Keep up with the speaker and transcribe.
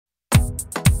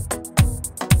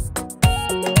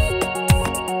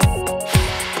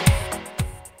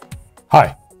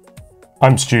Hi,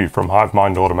 I'm Stu from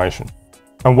HiveMind Automation,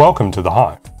 and welcome to the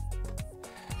Hive.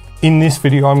 In this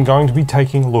video, I'm going to be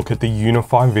taking a look at the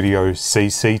Unifi Video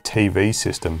CCTV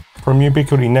system from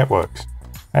Ubiquiti Networks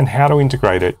and how to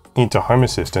integrate it into Home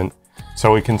Assistant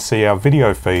so we can see our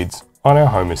video feeds on our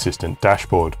Home Assistant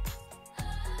dashboard.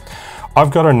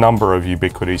 I've got a number of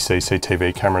Ubiquiti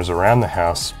CCTV cameras around the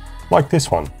house, like this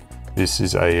one. This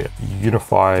is a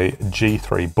Unifi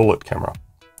G3 bullet camera.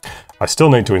 I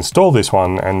still need to install this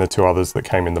one and the two others that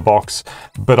came in the box,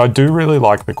 but I do really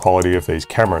like the quality of these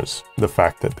cameras, the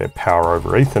fact that they're power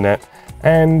over Ethernet,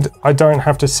 and I don't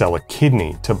have to sell a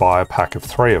kidney to buy a pack of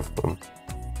 3 of them.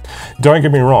 Don't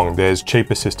get me wrong, there's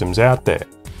cheaper systems out there.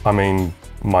 I mean,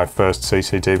 my first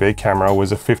CCTV camera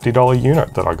was a $50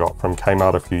 unit that I got from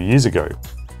Kmart a few years ago.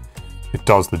 It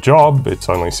does the job, it's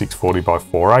only 640 by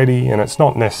 480, and it's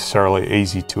not necessarily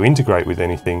easy to integrate with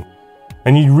anything,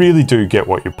 and you really do get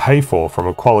what you pay for from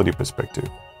a quality perspective.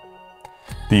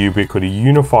 The Ubiquiti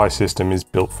Unifi system is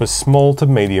built for small to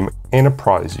medium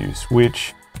enterprise use,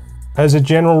 which, as a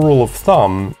general rule of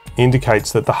thumb,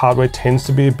 indicates that the hardware tends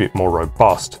to be a bit more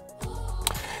robust.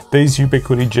 These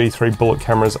Ubiquiti G3 bullet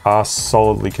cameras are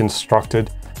solidly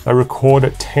constructed. They record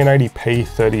at 1080p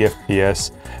 30 FPS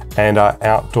and are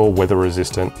outdoor weather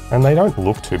resistant, and they don't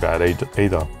look too bad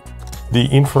either. The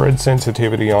infrared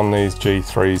sensitivity on these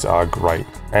G3s are great,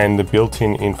 and the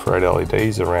built-in infrared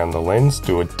LEDs around the lens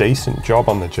do a decent job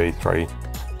on the G3.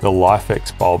 The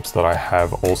LifeX bulbs that I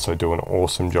have also do an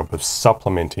awesome job of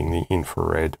supplementing the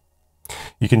infrared.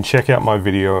 You can check out my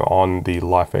video on the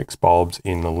LifeX bulbs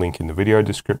in the link in the video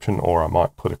description, or I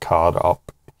might put a card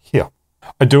up here.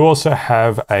 I do also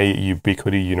have a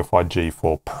Ubiquiti Unifi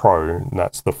G4 Pro, and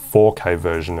that's the 4K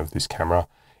version of this camera,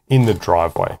 in the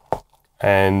driveway.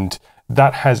 And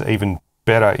that has even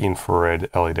better infrared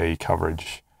LED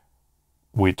coverage,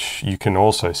 which you can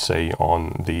also see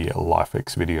on the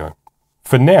LifeX video.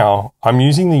 For now, I'm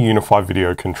using the Unifi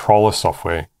Video Controller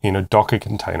software in a Docker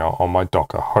container on my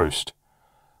Docker host.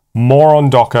 More on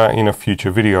Docker in a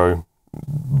future video,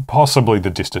 possibly the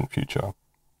distant future.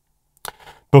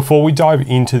 Before we dive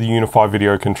into the Unifi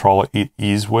Video Controller, it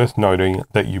is worth noting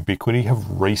that Ubiquiti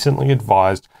have recently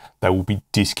advised they will be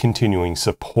discontinuing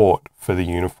support for the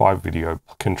Unifi Video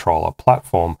Controller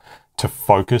platform to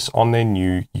focus on their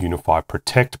new Unifi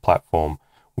Protect platform,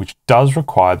 which does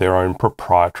require their own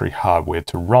proprietary hardware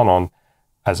to run on,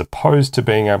 as opposed to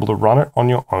being able to run it on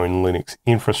your own Linux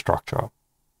infrastructure.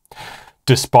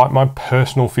 Despite my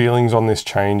personal feelings on this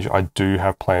change, I do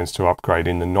have plans to upgrade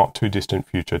in the not too distant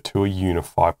future to a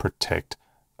Unifi Protect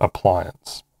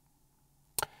appliance.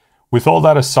 With all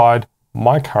that aside,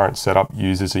 my current setup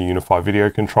uses a Unifi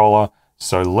Video Controller,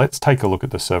 so let's take a look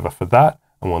at the server for that,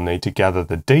 and we'll need to gather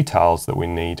the details that we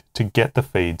need to get the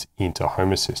feeds into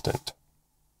Home Assistant.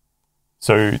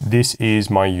 So this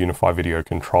is my Unifi Video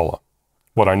Controller.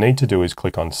 What I need to do is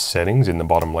click on Settings in the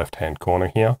bottom left-hand corner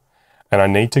here, and I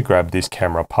need to grab this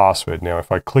camera password. Now,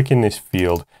 if I click in this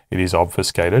field, it is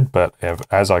obfuscated, but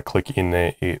as I click in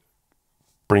there, it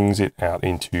brings it out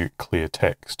into clear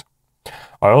text.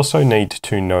 I also need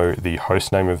to know the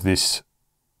host name of this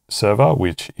server,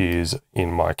 which is,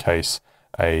 in my case,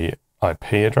 a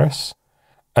IP address.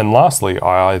 And lastly,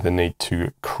 I either need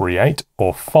to create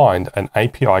or find an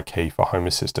API key for Home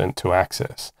Assistant to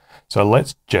access. So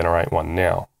let's generate one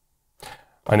now.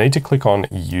 I need to click on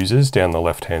Users down the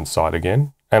left-hand side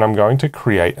again, and I'm going to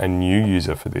create a new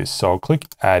user for this. So I'll click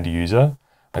Add User.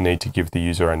 I need to give the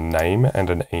user a name and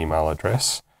an email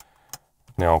address.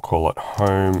 Now I'll call it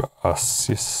Home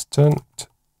Assistant.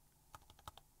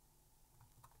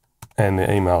 And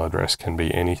the email address can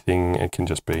be anything. It can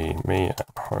just be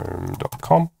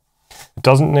me@home.com. It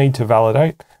doesn't need to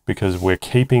validate because we're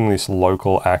keeping this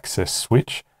local access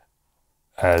switch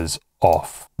as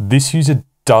off. This user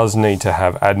does need to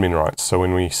have admin rights. So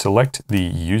when we select the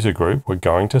user group, we're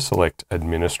going to select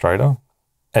administrator.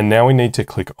 And now we need to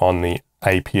click on the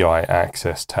API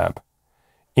access tab.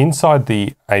 Inside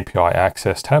the API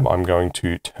access tab, I'm going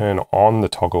to turn on the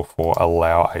toggle for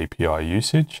allow API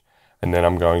usage, and then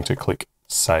I'm going to click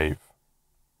save.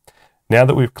 Now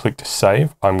that we've clicked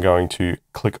save, I'm going to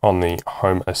click on the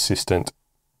Home Assistant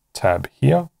tab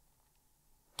here.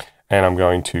 And I'm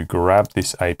going to grab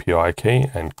this API key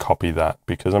and copy that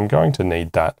because I'm going to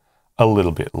need that a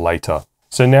little bit later.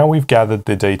 So now we've gathered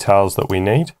the details that we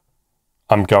need.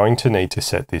 I'm going to need to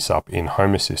set this up in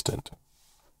Home Assistant.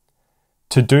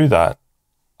 To do that,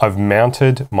 I've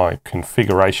mounted my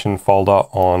configuration folder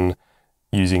on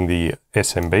using the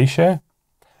SMB share,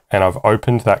 and I've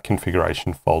opened that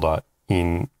configuration folder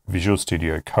in Visual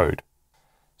Studio Code.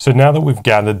 So now that we've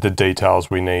gathered the details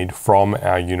we need from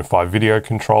our Unifi video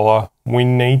controller, we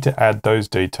need to add those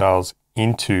details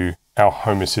into our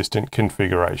Home Assistant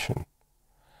configuration.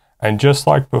 And just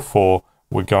like before,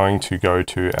 we're going to go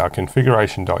to our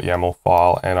configuration.yaml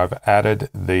file, and I've added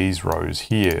these rows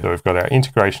here. So we've got our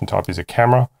integration type is a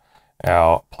camera,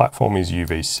 our platform is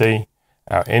UVC,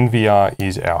 our NVR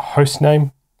is our host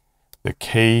name, the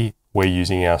key, we're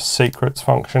using our secrets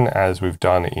function as we've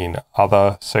done in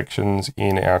other sections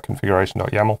in our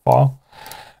configuration.yaml file.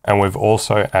 And we've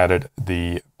also added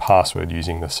the password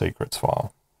using the secrets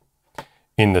file.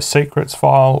 In the secrets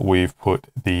file, we've put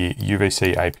the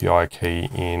UVC API key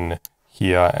in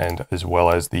here and as well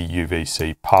as the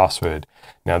UVC password.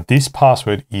 Now this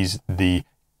password is the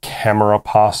camera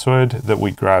password that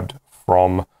we grabbed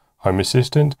from Home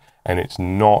Assistant, and it's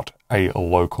not a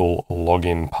local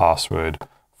login password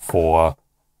for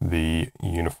the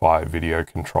Unifi video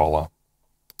controller.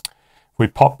 If we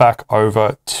pop back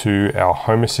over to our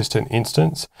Home Assistant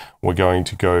instance, we're going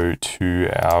to go to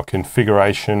our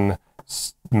configuration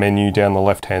menu down the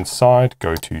left hand side,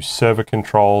 go to server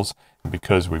controls.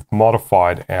 Because we've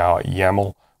modified our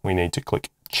YAML, we need to click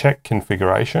check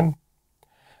configuration.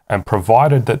 And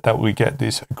provided that we get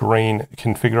this green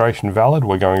configuration valid,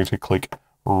 we're going to click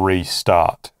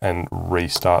restart and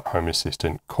restart Home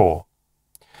Assistant core.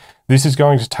 This is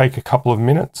going to take a couple of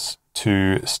minutes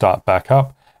to start back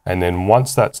up. And then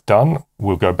once that's done,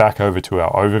 we'll go back over to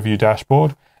our overview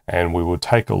dashboard and we will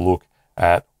take a look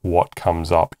at what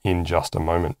comes up in just a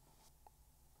moment.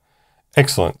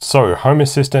 Excellent. So Home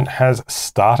Assistant has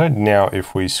started. Now,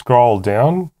 if we scroll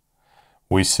down,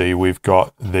 we see we've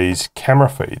got these camera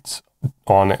feeds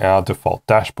on our default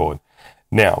dashboard.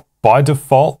 Now, by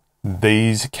default,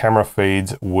 these camera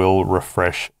feeds will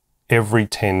refresh every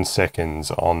 10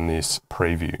 seconds on this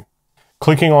preview.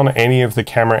 Clicking on any of the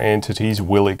camera entities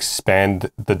will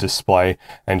expand the display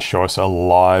and show us a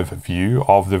live view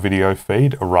of the video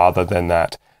feed rather than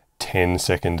that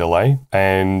 10-second delay.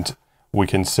 And we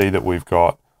can see that we've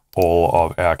got all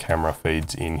of our camera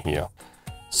feeds in here.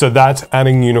 So that's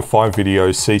adding Unifi video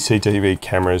CCTV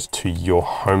cameras to your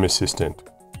Home Assistant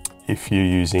if you're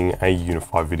using a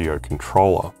Unifi video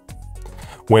controller.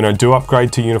 When I do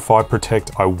upgrade to Unifi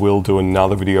Protect, I will do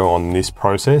another video on this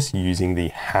process using the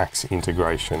HACS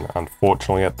integration.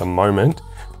 Unfortunately, at the moment,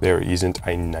 there isn't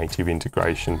a native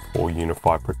integration for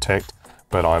Unifi Protect,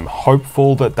 but I'm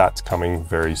hopeful that that's coming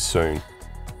very soon.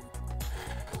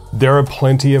 There are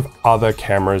plenty of other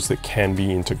cameras that can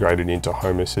be integrated into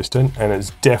Home Assistant, and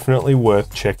it's definitely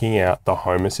worth checking out the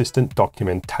Home Assistant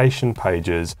documentation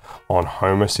pages on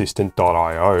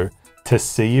homeassistant.io to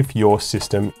see if your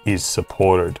system is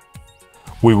supported.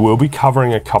 We will be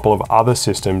covering a couple of other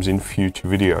systems in future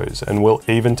videos, and we'll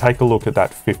even take a look at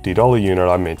that $50 unit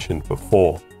I mentioned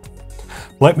before.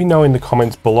 Let me know in the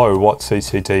comments below what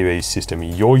CCTV system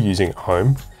you're using at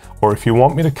home, or if you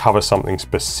want me to cover something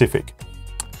specific.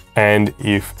 And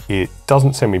if it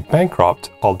doesn't send me bankrupt,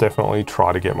 I'll definitely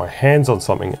try to get my hands on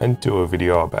something and do a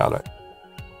video about it.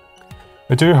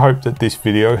 I do hope that this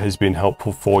video has been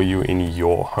helpful for you in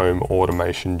your home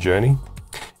automation journey.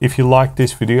 If you like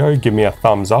this video, give me a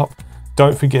thumbs up.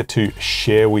 Don't forget to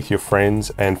share with your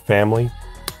friends and family.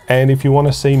 And if you want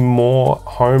to see more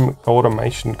home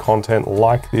automation content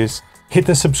like this, hit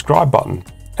the subscribe button.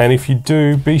 And if you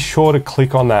do, be sure to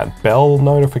click on that bell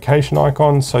notification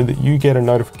icon so that you get a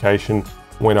notification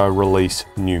when I release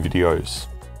new videos.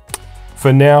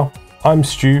 For now, I'm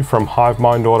Stu from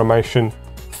HiveMind Automation.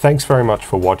 Thanks very much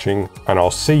for watching, and I'll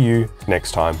see you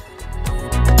next time.